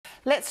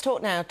Let's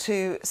talk now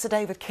to Sir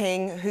David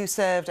King, who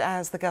served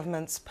as the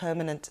government's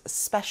permanent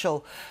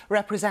special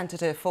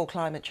representative for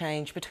climate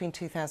change between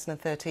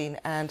 2013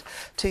 and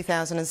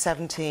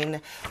 2017.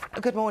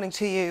 Good morning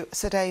to you,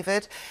 Sir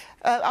David.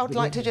 I would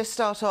like to just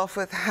start off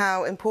with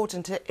how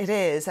important it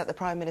is that the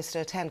Prime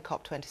Minister attend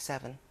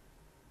COP27.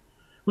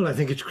 Well, I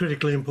think it's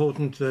critically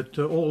important that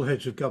all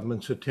heads of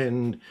governments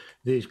attend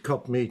these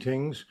COP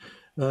meetings.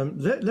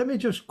 Let me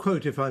just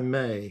quote, if I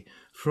may,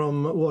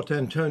 from what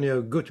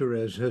Antonio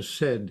Guterres has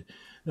said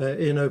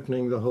in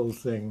opening the whole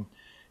thing.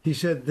 He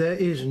said, "There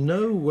is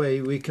no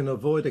way we can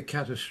avoid a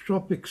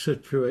catastrophic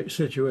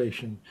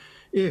situation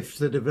if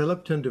the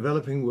developed and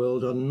developing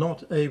world are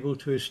not able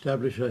to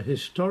establish a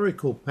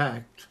historical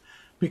pact,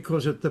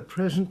 because at the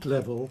present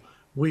level,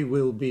 we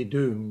will be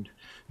doomed."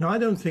 Now, I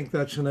don't think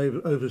that's an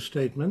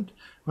overstatement.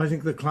 I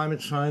think the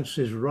climate science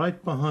is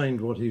right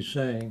behind what he's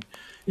saying.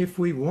 If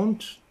we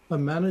want a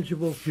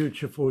manageable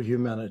future for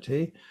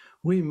humanity,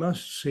 we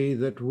must see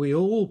that we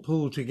all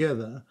pull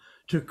together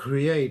to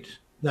create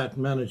that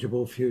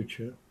manageable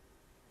future.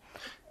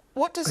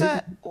 What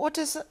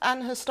does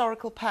an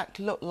historical pact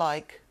look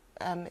like,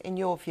 in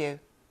your view?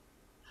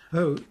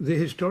 Oh, the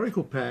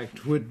historical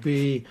pact would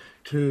be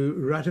to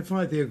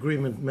ratify the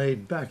agreement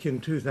made back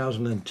in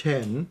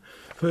 2010.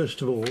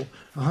 First of all,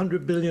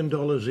 $100 billion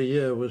a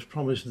year was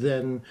promised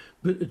then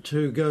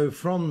to go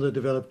from the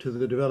developed to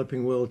the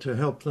developing world to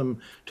help them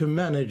to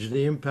manage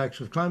the impacts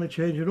of climate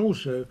change and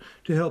also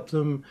to help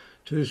them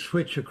to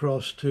switch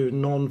across to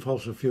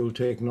non-fossil fuel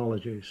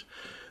technologies.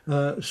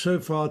 So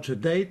far to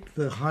date,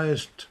 the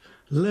highest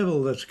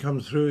level that's come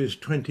through is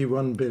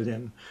 21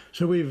 billion.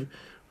 So we've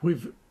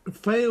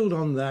failed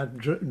on that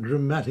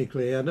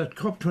dramatically, and at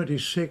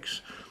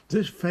COP26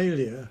 this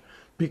failure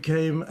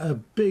became a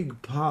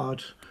big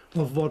part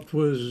of what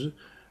was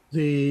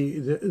the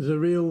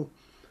real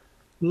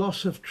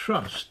loss of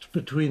trust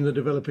between the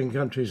developing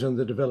countries and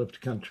the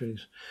developed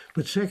countries.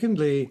 But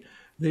secondly,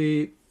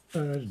 the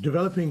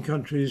developing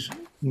countries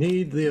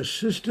need the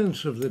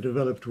assistance of the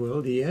developed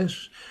world,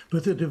 yes,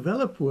 but the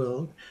developed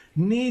world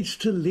needs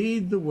to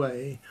lead the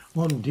way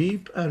on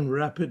deep and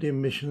rapid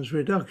emissions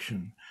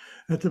reduction.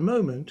 At the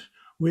moment,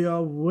 we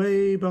are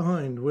way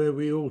behind where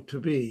we ought to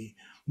be.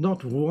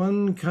 Not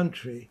one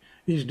country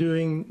is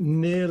doing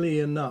nearly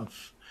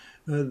enough.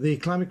 The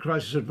Climate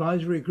Crisis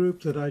Advisory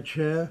Group that I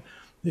chair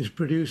is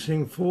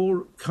producing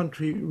 4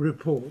 country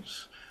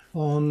reports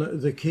on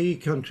the key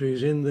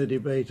countries in the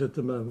debate at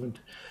the moment.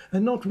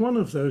 And not one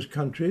of those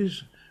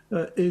countries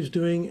is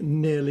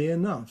doing nearly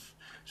enough.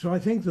 So I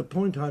think the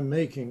point I'm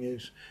making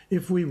is,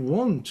 if we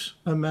want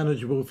a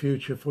manageable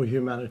future for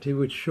humanity,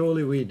 which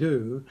surely we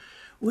do,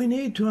 we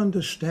need to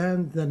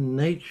understand the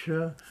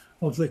nature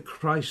of the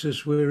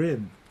crisis we're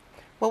in.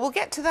 Well, we'll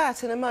get to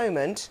that in a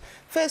moment.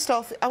 First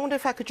off, I wonder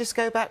if I could just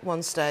go back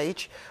one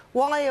stage.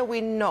 Why are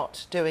we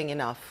not doing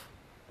enough?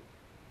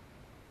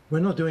 We're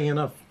not doing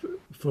enough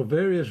for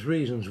various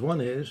reasons.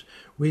 One is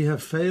we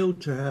have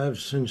failed to have,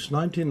 since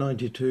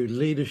 1992,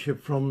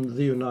 leadership from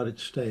the United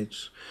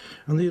States.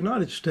 And the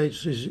United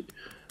States is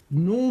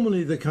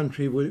normally the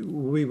country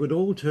we would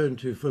all turn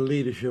to for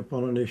leadership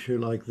on an issue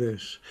like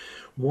this.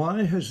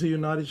 Why has the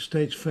United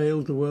States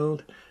failed the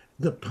world?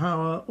 The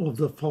power of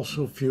the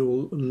fossil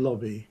fuel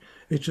lobby.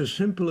 It's as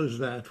simple as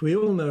that. We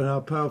all know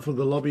how powerful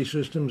the lobby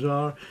systems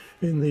are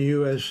in the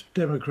US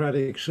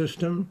democratic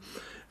system,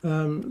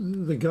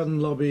 the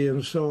gun lobby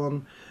and so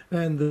on.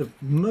 And the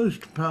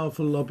most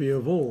powerful lobby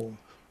of all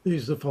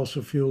is the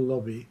fossil fuel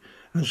lobby.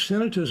 And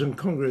senators and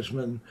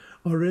congressmen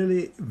are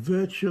really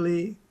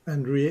virtually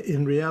and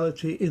in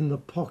reality in the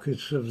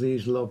pockets of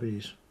these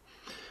lobbies.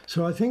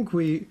 So I think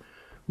we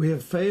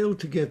have failed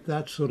to get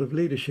that sort of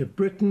leadership.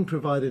 Britain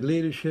provided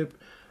leadership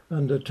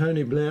under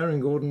Tony Blair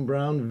and Gordon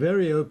Brown,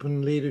 very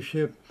open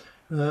leadership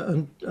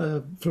from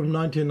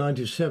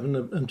 1997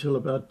 until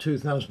about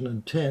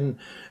 2010.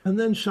 And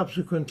then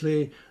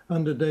subsequently,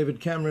 under David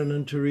Cameron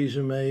and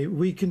Theresa May,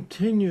 we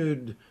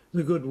continued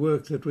the good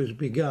work that was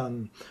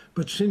begun.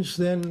 But since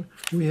then,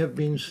 we have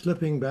been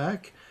slipping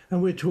back,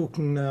 and we're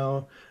talking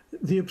now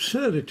the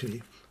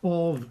absurdity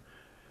of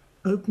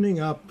opening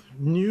up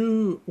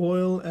new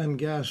oil and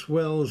gas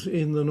wells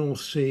in the North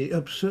Sea.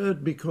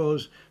 Absurd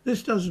because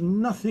this does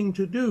nothing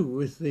to do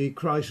with the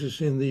crisis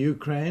in the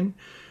Ukraine.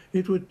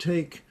 It would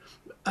take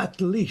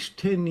at least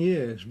 10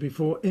 years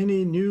before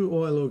any new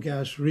oil or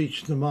gas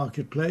reached the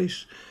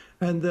marketplace.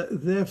 And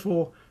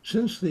therefore,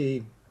 since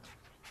the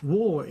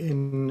war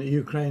in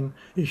Ukraine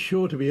is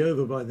sure to be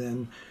over by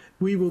then,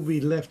 we will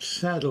be left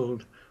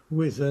saddled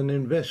with an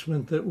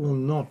investment that will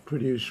not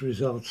produce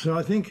results. So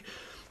I think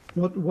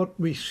what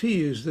we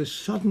see is this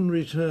sudden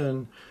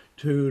return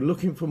to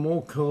looking for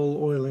more coal,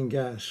 oil and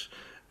gas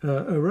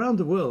around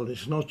the world.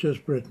 It's not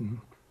just Britain.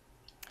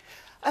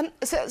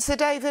 So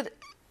David,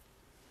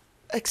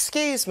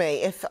 excuse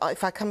me if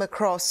I come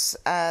across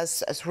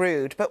as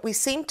rude, but we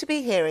seem to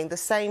be hearing the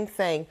same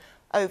thing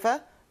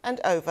over and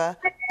over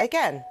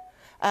again.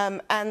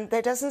 And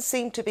there doesn't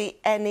seem to be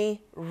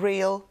any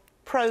real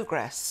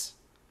progress.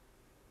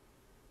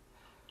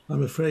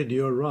 I'm afraid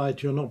you're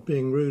right. You're not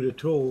being rude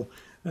at all.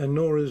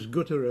 nor is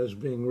Guterres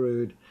being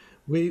rude.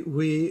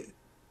 We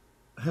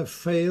have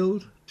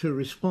failed to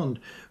respond.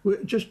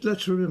 Just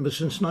let's remember,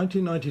 since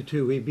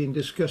 1992, we've been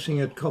discussing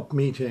at COP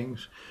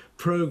meetings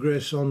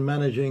progress on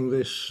managing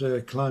this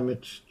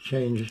climate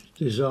change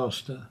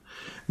disaster.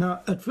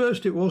 Now, at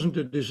first, it wasn't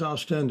a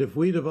disaster, and if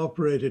we'd have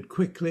operated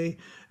quickly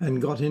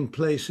and got in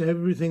place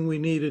everything we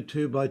needed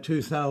to by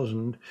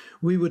 2000,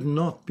 we would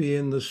not be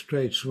in the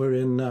straits we're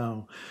in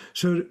now.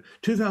 So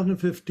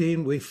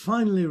 2015, we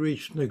finally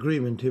reached an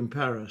agreement in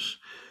Paris.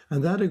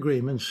 And that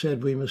agreement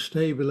said we must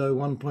stay below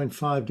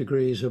 1.5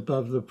 degrees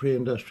above the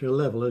pre-industrial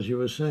level, as you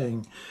were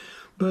saying.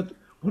 But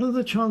what are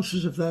the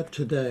chances of that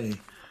today?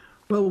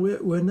 Well,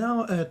 we're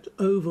now at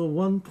over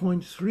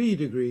 1.3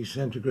 degrees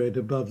centigrade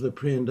above the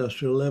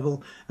pre-industrial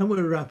level, and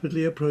we're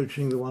rapidly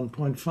approaching the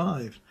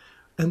 1.5.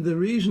 And the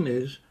reason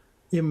is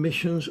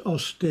emissions are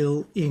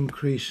still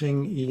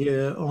increasing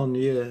year on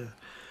year.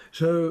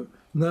 So,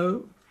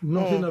 no,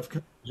 not enough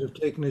countries have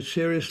taken it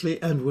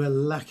seriously, and we're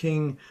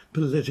lacking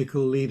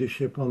political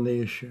leadership on the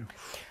issue.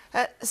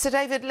 So,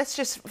 David, let's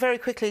just very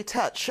quickly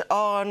touch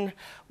on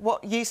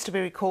what used to be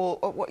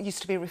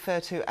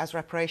referred to as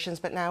reparations,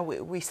 but now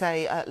we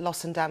say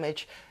loss and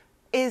damage.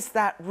 Is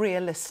that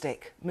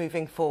realistic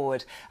moving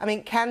forward? I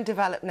mean, can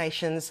developed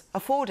nations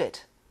afford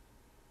it?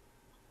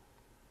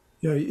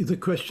 Yeah, the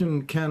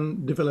question,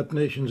 can developed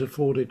nations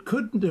afford it?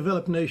 Could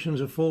developed nations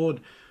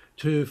afford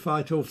to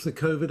fight off the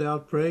COVID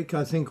outbreak?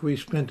 I think we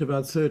spent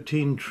about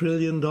 $13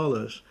 trillion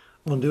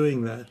on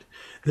doing that.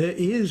 There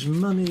is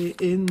money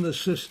in the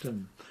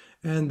system.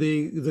 And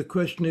the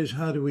question is,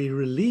 how do we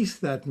release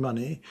that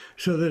money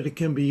so that it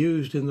can be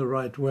used in the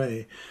right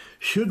way?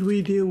 Should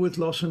we deal with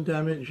loss and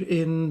damage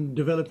in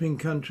developing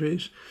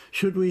countries?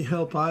 Should we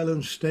help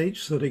island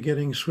states that are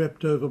getting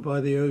swept over by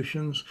the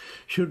oceans?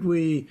 Should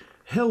we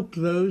help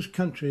those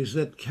countries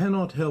that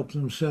cannot help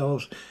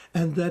themselves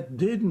and that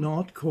did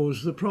not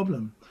cause the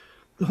problem?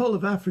 The whole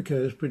of Africa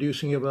is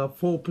producing about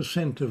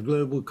 4% of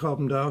global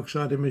carbon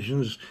dioxide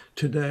emissions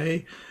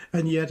today,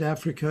 and yet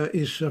Africa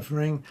is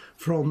suffering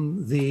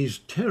from these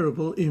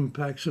terrible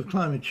impacts of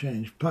climate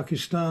change.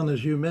 Pakistan,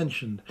 as you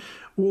mentioned,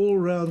 all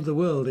around the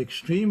world,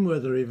 extreme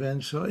weather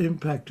events are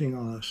impacting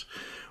on us.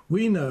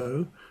 We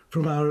know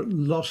from our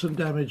loss and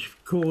damage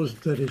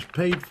caused that is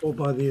paid for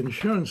by the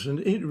insurance and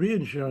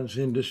reinsurance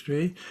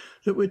industry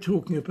that we're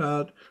talking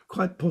about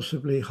quite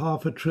possibly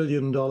 $500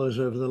 billion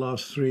over the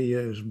last 3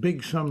 years,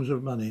 big sums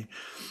of money.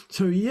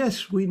 So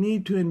yes, we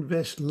need to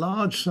invest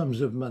large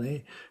sums of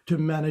money to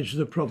manage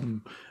the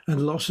problem.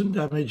 And loss and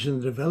damage in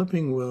the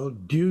developing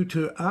world due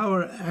to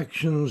our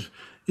actions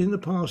in the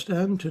past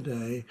and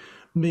today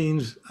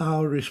means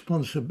our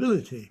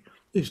responsibility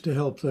is to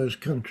help those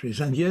countries.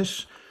 And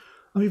yes,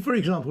 I mean, for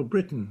example,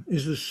 Britain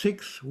is the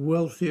 6th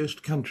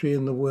wealthiest country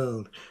in the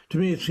world. To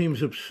me, it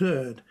seems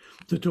absurd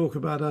to talk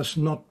about us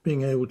not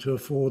being able to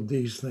afford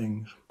these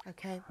things.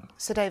 OK.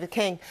 Sir David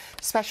King,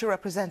 Special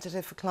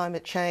Representative for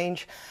Climate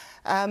Change.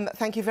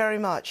 Thank you very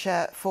much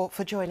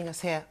for joining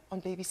us here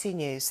on BBC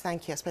News.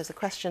 Thank you. I suppose the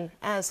question,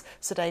 as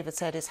Sir David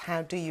said, is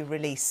how do you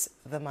release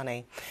the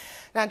money?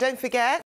 Now, don't forget,